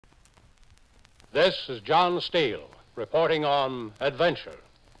This is John Steele, reporting on adventure.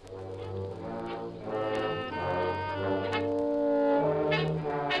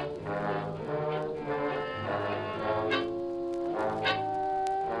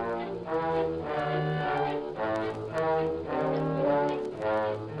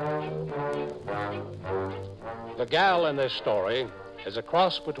 The gal in this story is a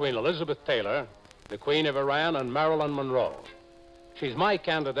cross between Elizabeth Taylor, the Queen of Iran, and Marilyn Monroe. She's my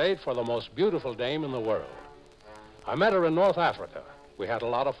candidate for the most beautiful dame in the world. I met her in North Africa. We had a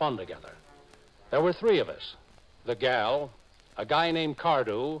lot of fun together. There were three of us: the gal, a guy named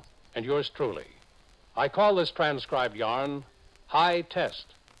Cardew, and yours truly. I call this transcribed yarn High Test.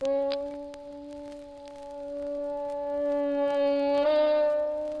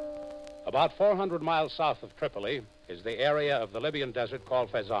 About 400 miles south of Tripoli is the area of the Libyan desert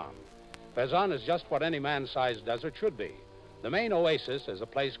called Fezzan. Fezzan is just what any man-sized desert should be. The main oasis is a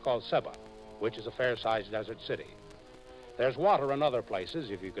place called Seba, which is a fair-sized desert city. There's water in other places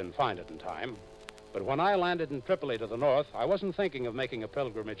if you can find it in time. But when I landed in Tripoli to the north, I wasn't thinking of making a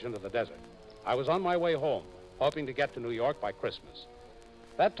pilgrimage into the desert. I was on my way home, hoping to get to New York by Christmas.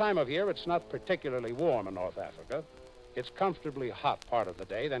 That time of year, it's not particularly warm in North Africa. It's comfortably hot part of the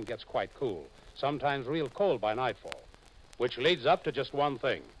day, then gets quite cool, sometimes real cold by nightfall, which leads up to just one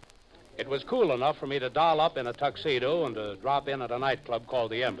thing. It was cool enough for me to doll up in a tuxedo and to drop in at a nightclub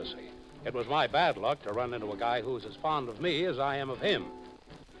called the Embassy. It was my bad luck to run into a guy who's as fond of me as I am of him.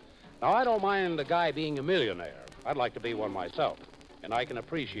 Now, I don't mind a guy being a millionaire. I'd like to be one myself, and I can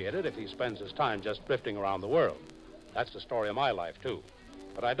appreciate it if he spends his time just drifting around the world. That's the story of my life, too.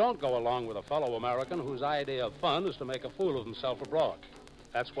 But I don't go along with a fellow American whose idea of fun is to make a fool of himself abroad.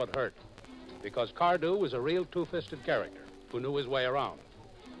 That's what hurt, because Cardew was a real two-fisted character who knew his way around.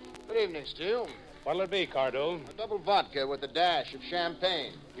 Good evening, Steele. What'll it be, Cardew? A double vodka with a dash of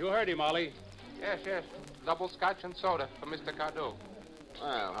champagne. You heard him, Ollie. Yes. Double scotch and soda for Mr. Cardew.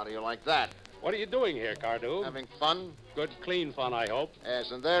 Well, how do you like that? What are you doing here, Cardew? Having fun? Good, clean fun, I hope.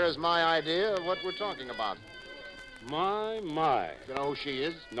 Yes, and there is my idea of what we're talking about. My. You know who she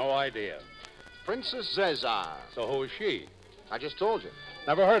is? No idea. Princess Zezar. So who is she? I just told you.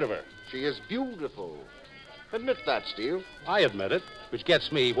 Never heard of her. She is beautiful. Admit that, Steele. I admit it, which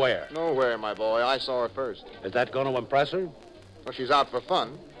gets me where? Nowhere, my boy. I saw her first. Is that going to impress her? Well, she's out for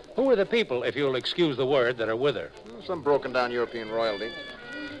fun. Who are the people, if you'll excuse the word, that are with her? Some broken-down European royalty.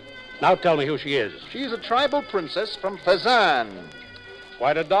 Now tell me who she is. She's a tribal princess from Fezzan.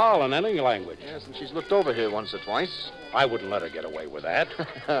 Quite a doll in any language. Yes, and she's looked over here once or twice. I wouldn't let her get away with that.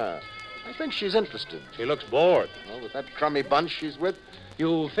 I think she's interested. She looks bored. Well, with that crummy bunch she's with.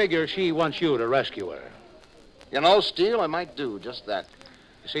 You figure she wants you to rescue her. You know, Steele, I might do just that.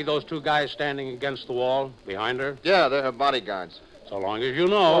 You see those two guys standing against the wall behind her? Yeah, they're her bodyguards. So long as you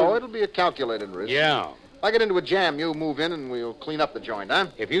know. Oh, it'll be a calculated risk. Yeah. If I get into a jam, you move in and we'll clean up the joint, huh?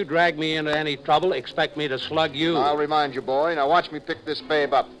 If you drag me into any trouble, expect me to slug you. I'll remind you, boy. Now watch me pick this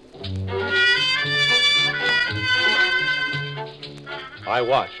babe up. I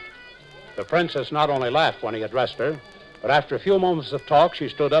watched. The princess not only laughed when he addressed her, but after a few moments of talk, she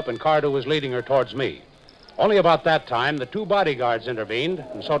stood up and Cardew was leading her towards me. Only about that time, the two bodyguards intervened,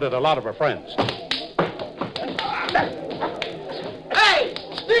 and so did a lot of her friends. Hey,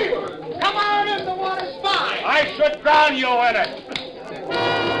 Steele! Come on in, the water's fine! I should drown you in it!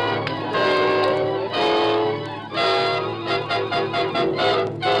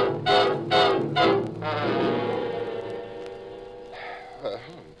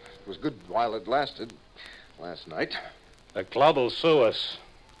 It was good while it lasted. Last night. The club will sue us.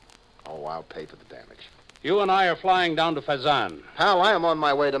 Oh, I'll pay for the damage. You and I are flying down to Fezzan. Pal, I am on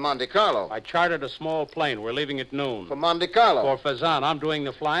my way to Monte Carlo. I chartered a small plane. We're leaving at noon. For Monte Carlo? For Fezzan. I'm doing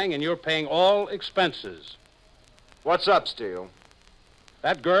the flying, and you're paying all expenses. What's up, Steele?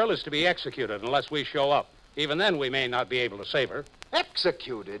 That girl is to be executed unless we show up. Even then, we may not be able to save her.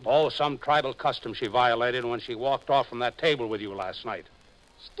 Executed? Oh, some tribal custom she violated when she walked off from that table with you last night.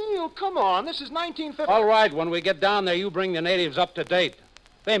 Steele, come on. This is 1950. All right, when we get down there, you bring the natives up to date.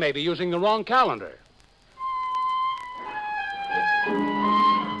 They may be using the wrong calendar.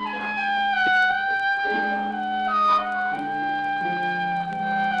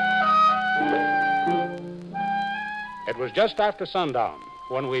 It was just after sundown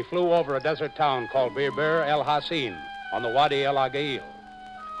when we flew over a desert town called Bir El Hassin on the Wadi El Agail.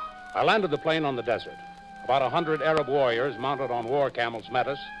 I landed the plane on the desert. About 100 Arab warriors mounted on war camels met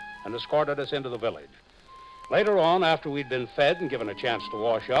us and escorted us into the village. Later on, after we'd been fed and given a chance to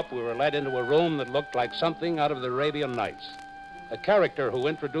wash up, we were led into a room that looked like something out of the Arabian Nights. A character who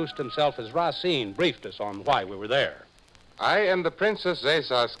introduced himself as Racine briefed us on why we were there. I am the Princess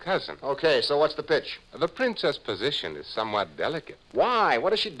Zazar's cousin. Okay, so what's the pitch? The princess' position is somewhat delicate. Why?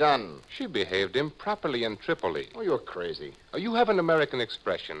 What has she done? She behaved improperly in Tripoli. Oh, you're crazy. You have an American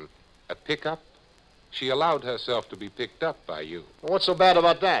expression, a pick-up. She allowed herself to be picked up by you. What's so bad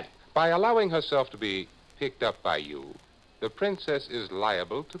about that? By allowing herself to be picked up by you, the princess is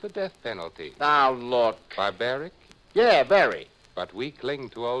liable to the death penalty. Now, look. Barbaric, Yeah, very. but we cling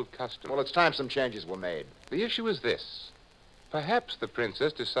to old customs. Well, it's time some changes were made. The issue is this. Perhaps the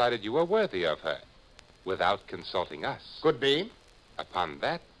princess decided you were worthy of her without consulting us. Could be. Upon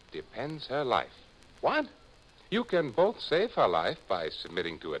that depends her life. What? You can both save her life by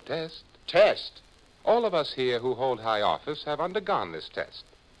submitting to a test. Test. All of us here who hold high office have undergone this test.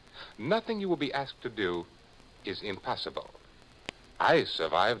 Nothing you will be asked to do is impossible. I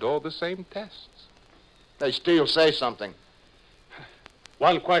survived all the same tests. Hey, Steele, say something.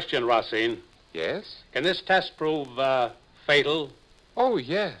 One question, Racine. Yes? Can this test prove fatal? Oh,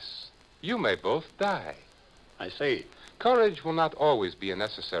 yes. You may both die. I see. Courage will not always be a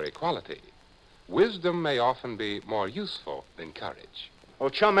necessary quality. Wisdom may often be more useful than courage. Well,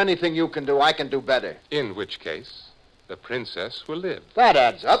 chum, anything you can do, I can do better. In which case, the princess will live. That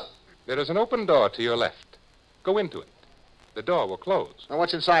adds up. There is an open door to your left. Go into it. The door will close. Now,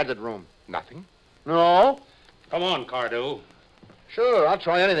 what's inside that room? Nothing. No? Come on, Cardew. Sure, I'll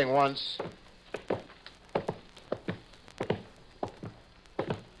try anything once.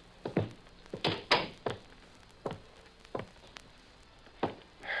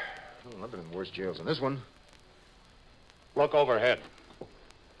 I've been in worse jails than this one. Look overhead.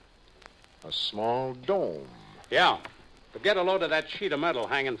 A small dome. Yeah. But get a load of that sheet of metal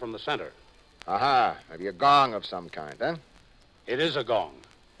hanging from the center. Aha, maybe a gong of some kind, huh? It is a gong.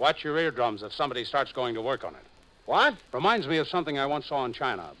 Watch your eardrums if somebody starts going to work on it. What? Reminds me of something I once saw in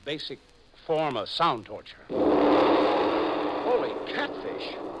China. A basic form of sound torture. Holy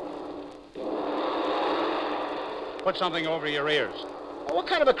catfish. Put something over your ears. Oh, what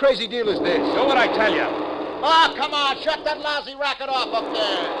kind of a crazy deal is this? Do what I tell you. Oh, come on. Shut that lousy racket off up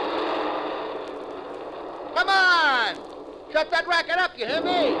there. Come on. Shut that racket up, you hear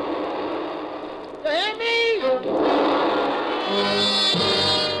me? You hear me?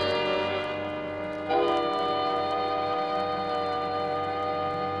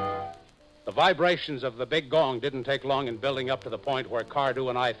 The vibrations of the big gong didn't take long in building up to the point where Cardew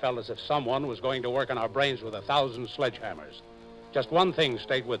and I felt as if someone was going to work on our brains with 1,000 sledgehammers. Just one thing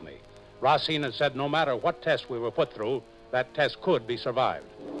stayed with me. Racine had said no matter what test we were put through, that test could be survived.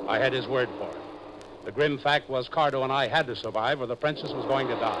 I had his word for it. The grim fact was Cardew and I had to survive or the princess was going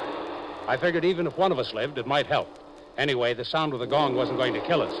to die. I figured even if one of us lived, it might help. Anyway, the sound of the gong wasn't going to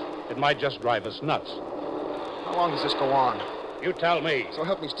kill us. It might just drive us nuts. How long does this go on? You tell me. So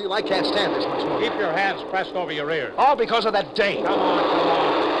help me, Steele, I can't stand this much more. Keep your hands pressed over your ears. All because of that date. Come on, come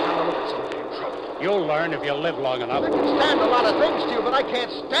on. Now look at somebody in trouble. You'll learn if you live long enough. I can stand a lot of things, Steele, but I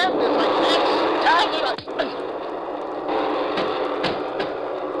can't stand this. I can't stand it.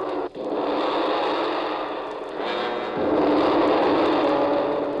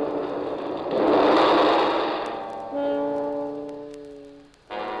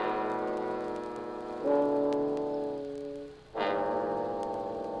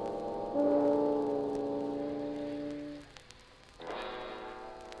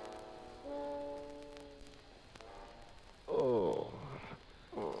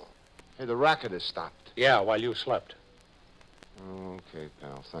 Hey, the racket has stopped. Yeah, while you slept. Okay,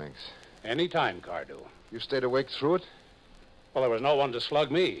 pal, thanks. Any time, Cardew. You stayed awake through it? Well, there was no one to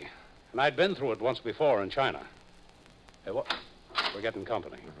slug me. And I'd been through it once before in China. Hey, we're getting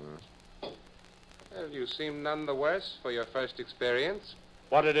company. Well, you seem none the worse for your first experience.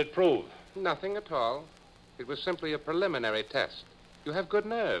 What did it prove? Nothing at all. It was simply a preliminary test. You have good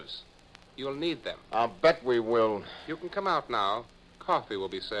nerves. You'll need them. I'll bet we will. You can come out now. Coffee will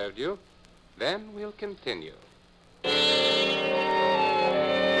be served you. Then we'll continue.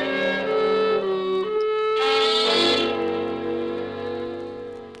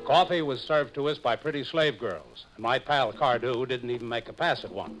 Coffee was served to us by pretty slave girls, and my pal Cardew didn't even make a pass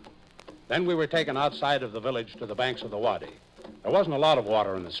at one. Then we were taken outside of the village to the banks of the Wadi. There wasn't a lot of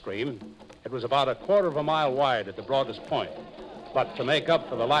water in the stream. It was about a quarter of a mile wide at the broadest point. But to make up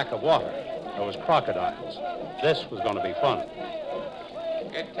for the lack of water, there was crocodiles. This was going to be fun.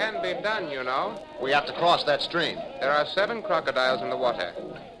 It can be done, you know. We have to cross that stream. There are 7 crocodiles in the water.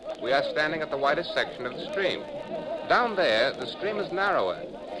 We are standing at the widest section of the stream. Down there, the stream is narrower.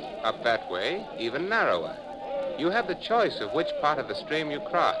 Up that way, even narrower. You have the choice of which part of the stream you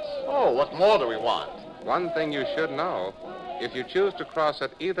cross. Oh, what more do we want? One thing you should know. If you choose to cross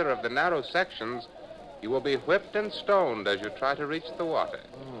at either of the narrow sections, You will be whipped and stoned as you try to reach the water.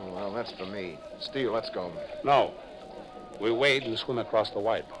 Oh, well, that's for me. Steele, let's go. No. We wade and swim across the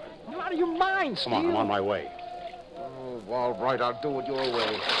wide part. You're out of your mind, Steele. Come on, I'm on my way. Oh, all right, I'll do it your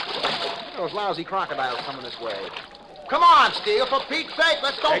way. Those lousy crocodiles coming this way. Come on, Steele, for Pete's sake,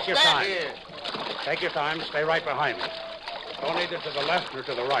 let's go Take your stand time. here. Take your time. Stay right behind me. Go neither to the left nor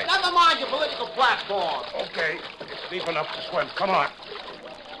to the right. Never mind your political platform. Okay. It's deep enough to swim. Come on.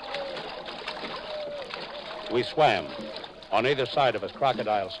 We swam. On either side of us,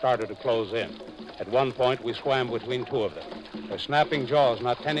 crocodiles started to close in. At one point, we swam between two of them, their snapping jaws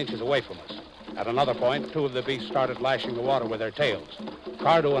not 10 inches away from us. At another point, two of the beasts started lashing the water with their tails.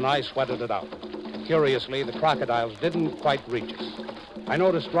 Cardo and I sweated it out. Curiously, the crocodiles didn't quite reach us. I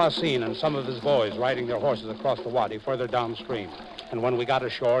noticed Racine and some of his boys riding their horses across the wadi further downstream. And when we got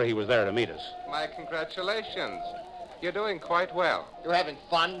ashore, he was there to meet us. My congratulations. You're doing quite well. You having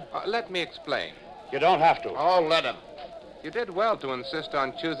fun? Let me explain. You don't have to. Oh, let him. You did well to insist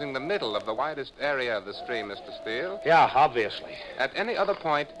on choosing the middle of the widest area of the stream, Mr. Steele. Yeah, obviously. At any other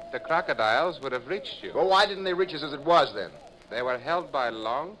point, the crocodiles would have reached you. Well, why didn't they reach us as it was, then? They were held by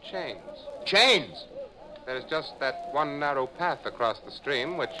long chains. Chains? There is just that one narrow path across the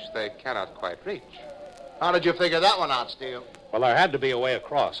stream which they cannot quite reach. How did you figure that one out, Steele? Well, there had to be a way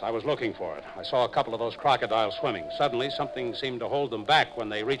across. I was looking for it. I saw a couple of those crocodiles swimming. Suddenly, something seemed to hold them back when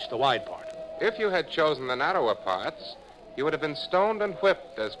they reached the wide part. If you had chosen the narrower parts, you would have been stoned and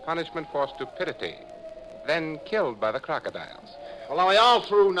whipped as punishment for stupidity, then killed by the crocodiles. Well, are we all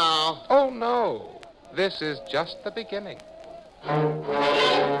through now? Oh, no. This is just the beginning.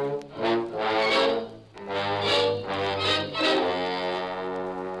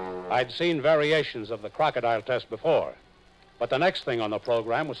 I'd seen variations of the crocodile test before, but the next thing on the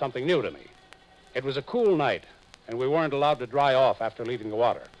program was something new to me. It was a cool night, and we weren't allowed to dry off after leaving the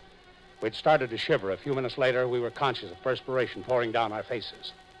water. We'd started to shiver. A few minutes later, we were conscious of perspiration pouring down our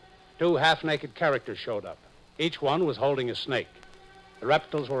faces. Two half-naked characters showed up. Each one was holding a snake. The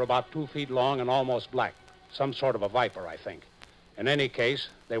reptiles were about 2 feet long and almost black. Some sort of a viper, I think. In any case,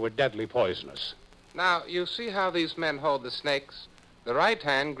 they were deadly poisonous. Now, you see how these men hold the snakes? The right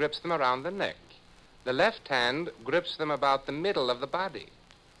hand grips them around the neck. The left hand grips them about the middle of the body.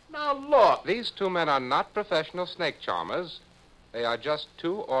 Now, look. These two men are not professional snake charmers. They are just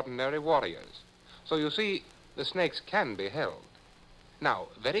two ordinary warriors. So you see, the snakes can be held. Now,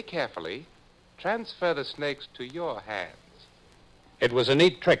 very carefully, transfer the snakes to your hands. It was a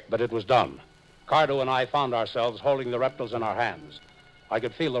neat trick, but it was done. Cardo and I found ourselves holding the reptiles in our hands. I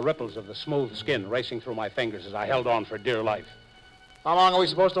could feel the ripples of the smooth skin racing through my fingers as I held on for dear life. How long are we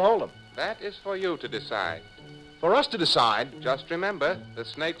supposed to hold them? That is for you to decide. For us to decide? Just remember, the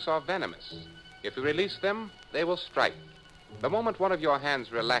snakes are venomous. If you release them, they will strike. The moment one of your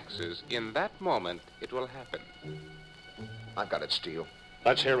hands relaxes, in that moment, it will happen. I've got it, Steele.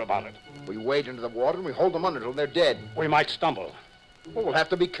 Let's hear about it. We wade into the water and we hold them under till they're dead. We might stumble. Well, we'll have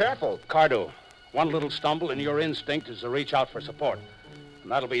to be careful. Cardo, one little stumble and your instinct is to reach out for support.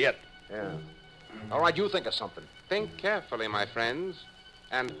 And that'll be it. Yeah. All right, you think of something. Think carefully, my friends,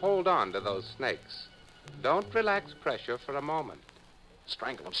 and hold on to those snakes. Don't relax pressure for a moment.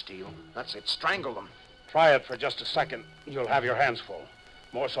 Strangle them, Steele. That's it. Strangle them. Try it for just a second. You'll have your hands full.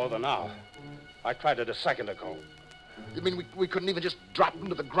 More so than now. I tried it a second ago. You mean we couldn't even just drop them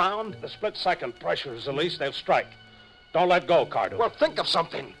to the ground? The split-second pressure is released, they'll strike. Don't let go, Cardo. Well, think of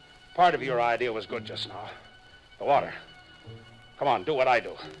something. Part of your idea was good just now. The water. Come on, do what I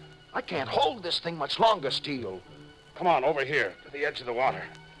do. I can't hold this thing much longer, Steele. Come on, over here, to the edge of the water.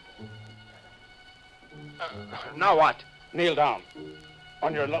 Now what? Kneel down.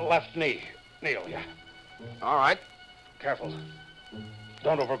 On your left knee. Kneel, yeah. All right. Careful.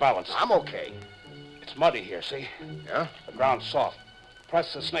 Don't overbalance. I'm okay. It's muddy here, see? Yeah? The ground's soft.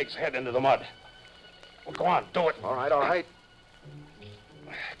 Press the snake's head into the mud. Well, go on, do it. All right, all right.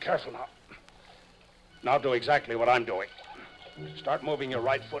 Careful now. Now do exactly what I'm doing. Start moving your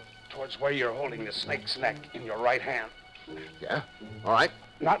right foot towards where you're holding the snake's neck in your right hand. Yeah? All right.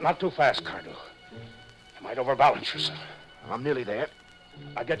 Not too fast, Cardo. You might overbalance yourself. I'm nearly there.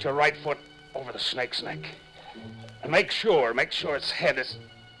 Now get your right foot over the snake's neck. And make sure its head is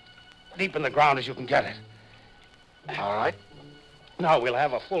deep in the ground as you can get it. All right. Now we'll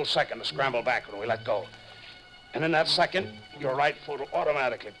have a full second to scramble back when we let go. And in that second, your right foot will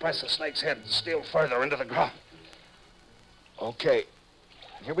automatically press the snake's head still further into the ground. Okay.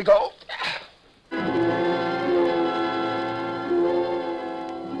 Here we go.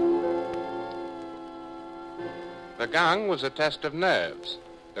 The gang was a test of nerves.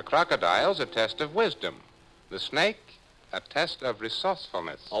 The crocodiles a test of wisdom. The snake A test of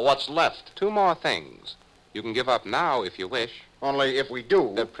resourcefulness. Oh, what's left? 2 more things. You can give up now if you wish. Only if we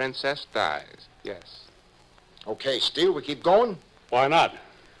do. The princess dies. Yes. Okay, Steele, we keep going? Why not?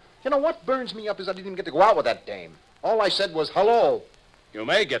 You know, what burns me up is I didn't even get to go out with that dame. All I said was hello. You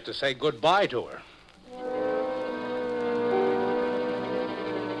may get to say goodbye to her.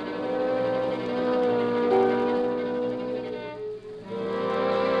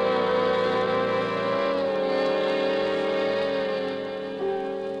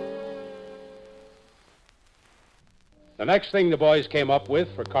 The next thing the boys came up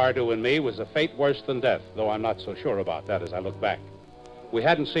with for Cardew and me was a fate worse than death, though I'm not so sure about that as I look back. We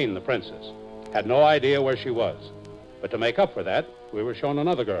hadn't seen the princess, had no idea where she was. But to make up for that, we were shown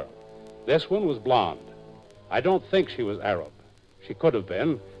another girl. This one was blonde. I don't think she was Arab. She could have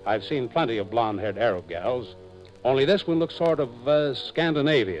been. I've seen plenty of blonde-haired Arab gals. Only this one looked sort of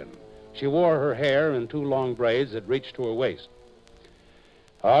Scandinavian. She wore her hair in 2 long braids that reached to her waist.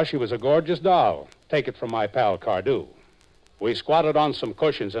 Oh, she was a gorgeous doll. Take it from my pal Cardew. We squatted on some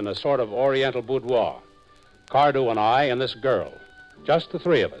cushions in a sort of oriental boudoir. Cardew and I and this girl. Just the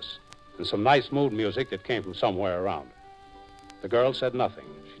 3 of us. And some nice mood music that came from somewhere around. The girl said nothing.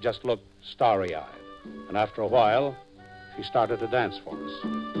 She just looked starry-eyed. And after a while, she started to dance for us.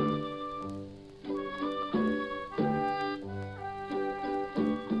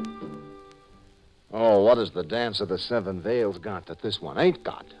 Oh, what has the dance of the 7 veils got that this one ain't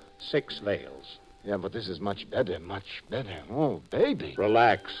got? 6 veils. Yeah, but this is much better, much better. Oh, baby.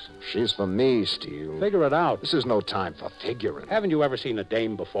 Relax. She's for me, Steele. Figure it out. This is no time for figuring. Haven't you ever seen a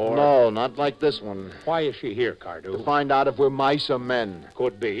dame before? No, not like this one. Why is she here, Cardew? To find out if we're mice or men.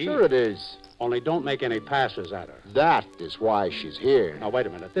 Could be. Sure it is. Only don't make any passes at her. That is why she's here. Now, wait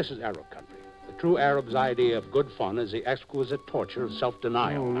a minute. This is Arab country. The true Arab's idea of good fun is the exquisite torture of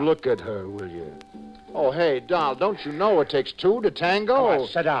self-denial. Oh, look at her, will you? Oh, hey, doll, don't you know it takes 2 to tango? Come on,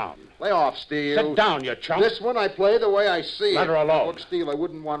 sit down. Lay off, Steele. Sit down, you chump. This one I play the way I see Let it. her alone. Look, Steele, I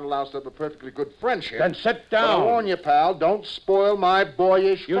wouldn't want to louse up a perfectly good friendship. Then sit But I down. warn you, pal, don't spoil my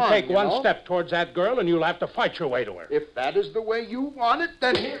boyish You fun, take one know? step towards that girl and you'll have to fight your way to her. If that is the way you want it,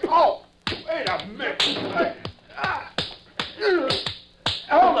 then here... Oh! Wait a minute.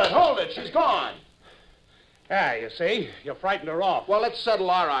 Hold it. She's gone. Yeah, you see, you frightened her off. Well, let's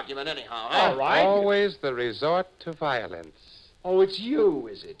settle our argument anyhow, huh? All right. Always the resort to violence. Oh, it's you,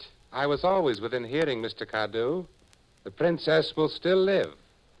 is it? I was always within hearing, Mr. Cardew. The princess will still live,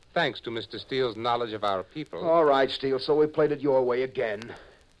 thanks to Mr. Steele's knowledge of our people. All right, Steele, so we played it your way again.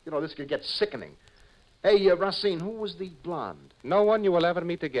 You know, this could get sickening. Hey, Racine, who was the blonde? No one you will ever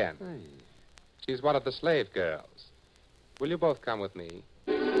meet again. Hey. She's one of the slave girls. Will you both come with me?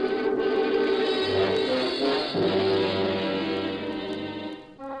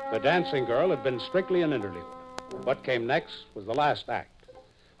 The dancing girl had been strictly an interlude. What came next was the last act.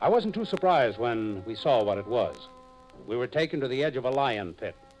 I wasn't too surprised when we saw what it was. We were taken to the edge of a lion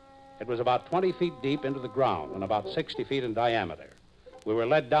pit. It was about 20 feet deep into the ground and about 60 feet in diameter. We were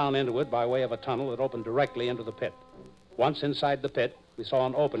led down into it by way of a tunnel that opened directly into the pit. Once inside the pit, we saw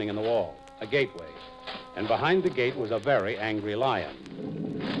an opening in the wall, a gateway. And behind the gate was a very angry lion.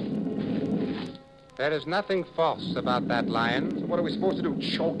 There is nothing false about that lion. So what are we supposed to do,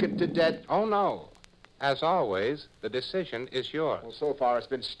 choke it to death? Oh, no. As always, the decision is yours. Well, so far it's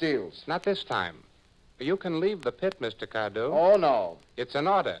been Steele's. Not this time. You can leave the pit, Mr. Cardew. Oh, no. It's an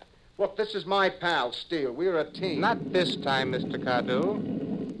order. Look, this is my pal, Steele. We're a team. Not this time, Mr.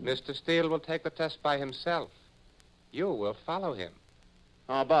 Cardew. Mr. Steele will take the test by himself. You will follow him.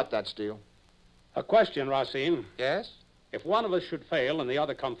 How about that, Steele? A question, Racine. Yes? If one of us should fail and the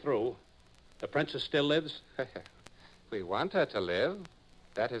other come through, the princess still lives? We want her to live.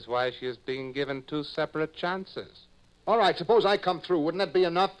 That is why she is being given 2 separate chances. All right, suppose I come through. Wouldn't that be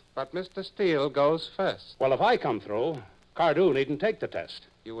enough? But Mr. Steele goes first. Well, if I come through, Cardew needn't take the test.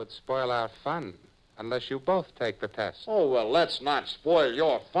 You would spoil our fun unless you both take the test. Oh, well, let's not spoil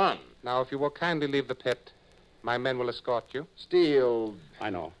your fun. Now, if you will kindly leave the pit, my men will escort you. Steele. I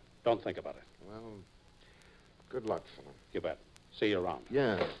know. Don't think about it. Well, good luck, fellow. You bet. See you around.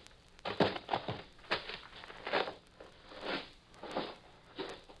 Yeah.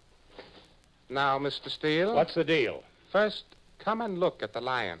 Now, Mr. Steele. What's the deal? First, come and look at the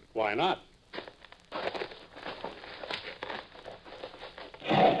lion. Why not?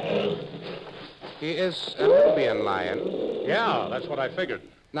 He is a Nubian lion. Yeah, that's what I figured.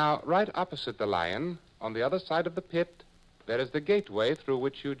 Now, right opposite the lion, on the other side of the pit, there is the gateway through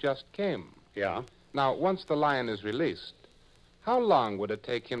which you just came. Yeah? Now, once the lion is released, how long would it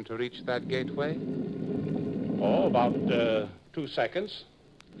take him to reach that gateway? Oh, about 2 seconds,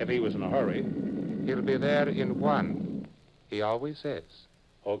 if he was in a hurry. He'll be there in 1, He always is.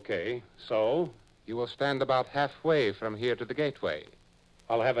 Okay, so You will stand about halfway from here to the gateway.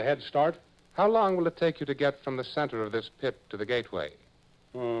 I'll have a head start? How long will it take you to get from the center of this pit to the gateway?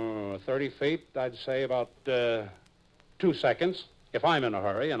 30 feet, I'd say about 2 seconds, if I'm in a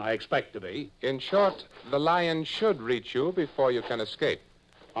hurry, and I expect to be. In short, the lion should reach you before you can escape.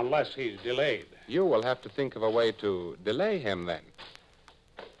 Unless he's delayed. You will have to think of a way to delay him then.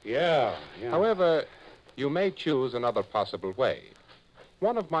 Yeah. However, you may choose another possible way.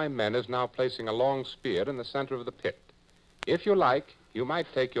 One of my men is now placing a long spear in the center of the pit. If you like, you might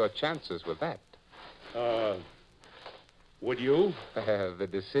take your chances with that. Would you? The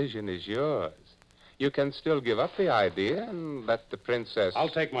decision is yours. You can still give up the idea and let the princess... I'll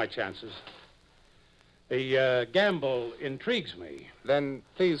take my chances. The gamble intrigues me. Then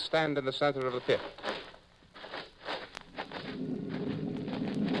please stand in the center of the pit.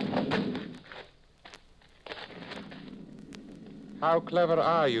 How clever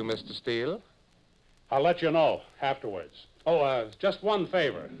are you, Mr. Steele? I'll let you know afterwards. Just one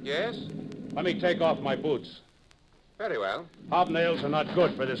favor. Yes? Let me take off my boots. Very well. Hobnails are not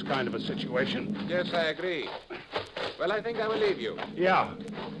good for this kind of a situation. Yes, I agree. Well, I think I will leave you. Yeah,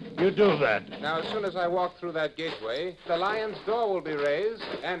 you do that. Now, as soon as I walk through that gateway, the lion's door will be raised,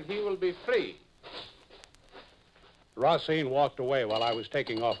 and he will be free. Racine walked away while I was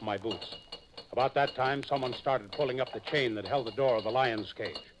taking off my boots. About that time, someone started pulling up the chain that held the door of the lion's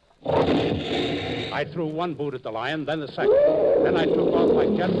cage. I threw one boot at the lion, then the second. Then I took off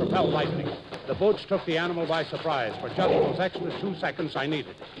like jet-propelled lightning. The boots took the animal by surprise for just those extra 2 seconds I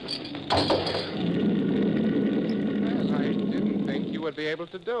needed. Well, I didn't think you would be able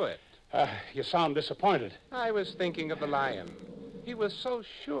to do it. You sound disappointed. I was thinking of the lion. He was so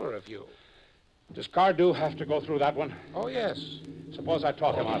sure of you. Does Cardew have to go through that one? Oh, yes. Suppose I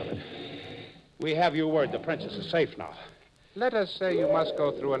talk him out of it. We have your word the princess is safe now. Let us say you must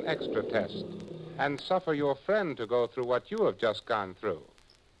go through an extra test and suffer your friend to go through what you have just gone through.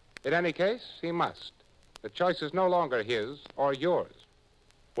 In any case, he must. The choice is no longer his or yours.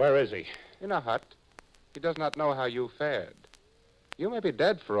 Where is he? In a hut. He does not know how you fared. You may be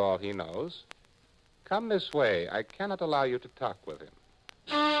dead for all he knows. Come this way. I cannot allow you to talk with him.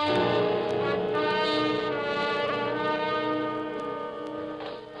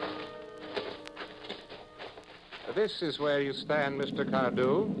 This is where you stand, Mr.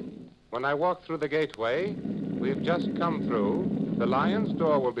 Cardew. When I walk through the gateway, we've just come through. The lion's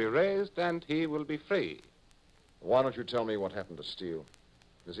door will be raised, and he will be free. Why don't you tell me what happened to Steele?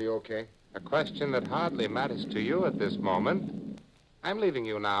 Is he okay? A question that hardly matters to you at this moment. I'm leaving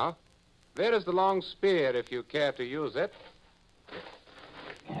you now. There is the long spear, if you care to use it.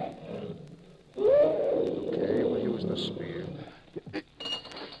 Okay, we'll use the spear.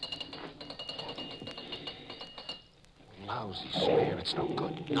 Lousy spear, it's no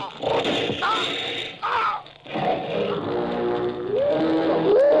good.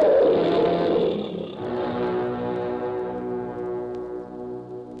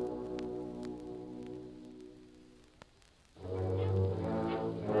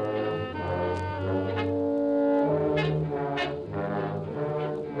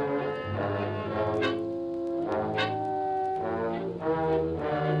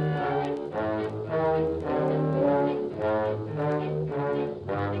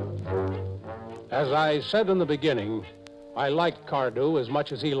 As I said in the beginning, I liked Cardew as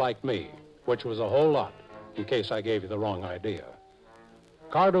much as he liked me, which was a whole lot, in case I gave you the wrong idea.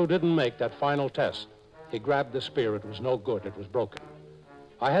 Cardew didn't make that final test. He grabbed the spear. It was no good. It was broken.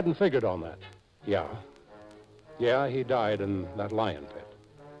 I hadn't figured on that. Yeah, he died in that lion pit.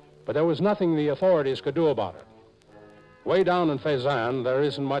 But there was nothing the authorities could do about it. Way down in Fezzan, there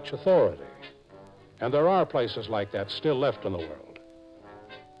isn't much authority. And there are places like that still left in the world.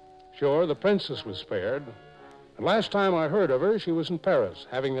 Sure, the princess was spared. And last time I heard of her, she was in Paris,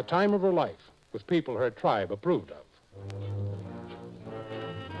 having the time of her life with people her tribe approved of.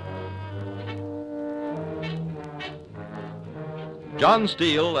 John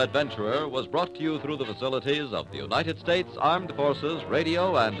Steele, Adventurer, was brought to you through the facilities of the United States Armed Forces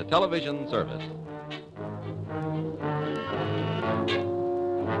Radio and Television Service.